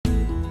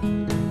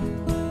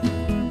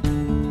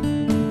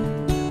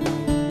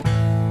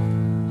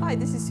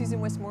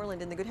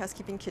Good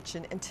Housekeeping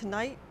Kitchen, and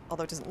tonight,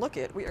 although it doesn't look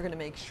it, we are going to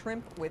make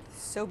shrimp with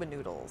soba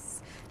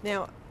noodles.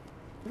 Now,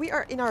 we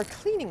are in our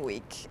cleaning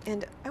week,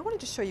 and I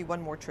wanted to show you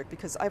one more trick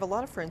because I have a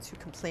lot of friends who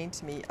complain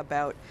to me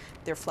about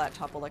their flat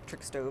top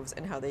electric stoves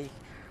and how they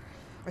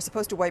are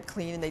supposed to wipe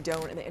clean and they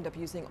don't, and they end up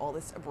using all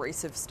this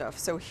abrasive stuff.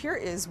 So here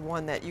is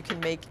one that you can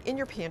make in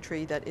your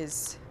pantry that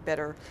is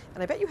better.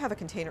 And I bet you have a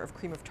container of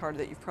cream of tartar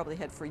that you've probably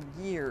had for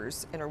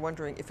years and are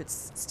wondering if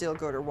it's still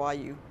good or why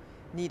you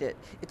need it.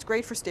 It's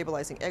great for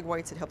stabilizing egg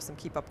whites. It helps them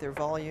keep up their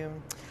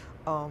volume.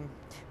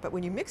 But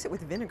when you mix it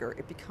with vinegar,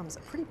 it becomes a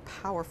pretty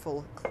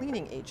powerful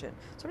cleaning agent.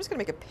 So I'm just going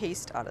to make a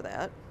paste out of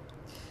that.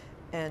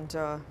 And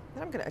then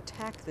I'm going to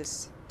attack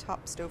this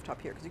stove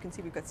top here because you can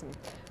see we've got some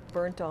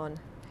burnt on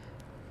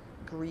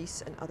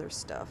grease and other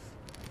stuff.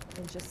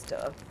 And just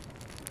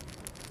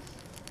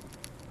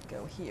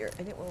go here.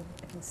 And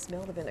I can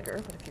smell the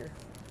vinegar, but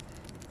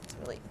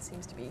it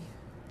seems to be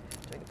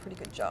doing a pretty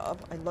good job.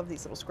 I love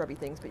these little scrubby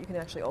things, but you can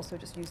actually also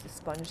just use the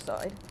sponge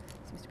side.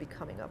 It seems to be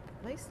coming up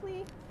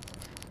nicely.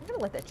 I'm going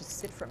to let that just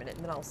sit for a minute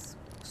and then I'll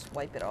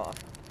swipe it off.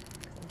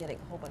 I'm getting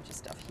a whole bunch of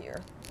stuff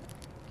here.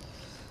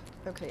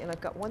 Okay, and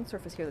I've got one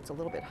surface here that's a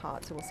little bit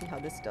hot, so we'll see how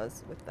this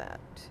does with that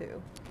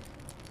too.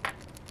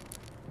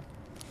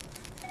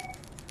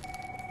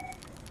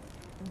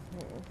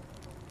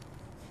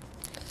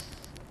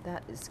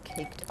 That is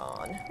caked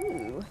on.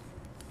 Ooh.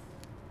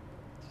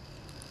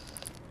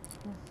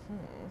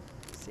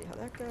 See how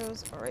that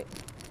goes. All right.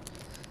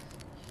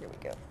 Here we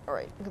go. All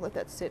right, I'm gonna let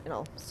that sit and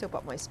I'll soap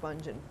up my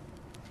sponge and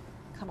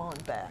come on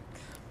back.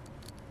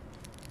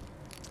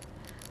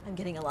 I'm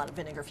getting a lot of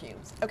vinegar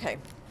fumes. Okay,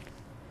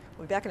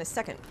 we'll be back in a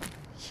second.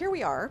 Here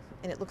we are,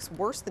 and it looks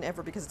worse than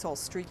ever because it's all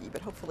streaky,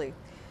 but hopefully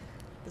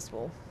this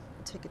will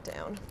take it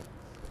down.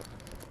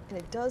 And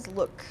it does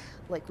look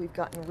like we've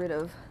gotten rid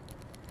of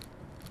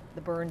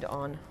the burned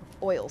on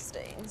oil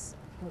stains.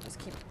 We'll just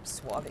keep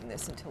swabbing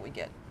this until we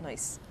get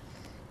nice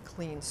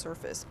clean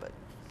surface, but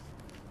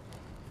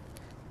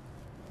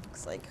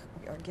looks like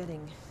we are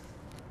getting,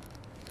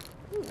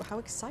 ooh, how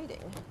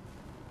exciting.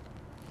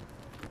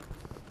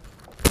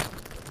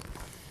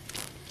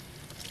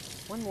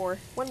 One more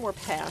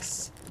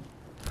pass.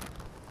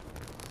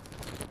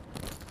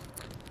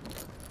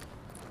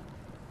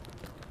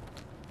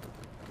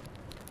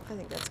 I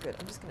think that's good.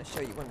 I'm just going to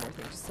show you one more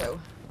thing just so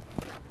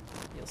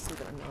you'll see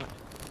that I'm not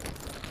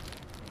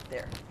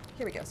there.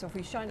 Here we go. So if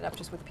we shine it up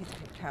just with a piece of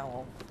paper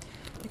towel,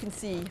 you can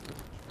see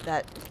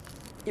that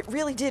it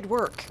really did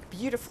work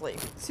beautifully.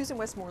 Susan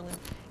Westmoreland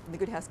in the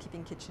Good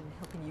Housekeeping Kitchen,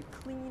 helping you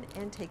clean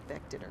and take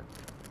back dinner.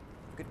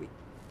 Have a good week.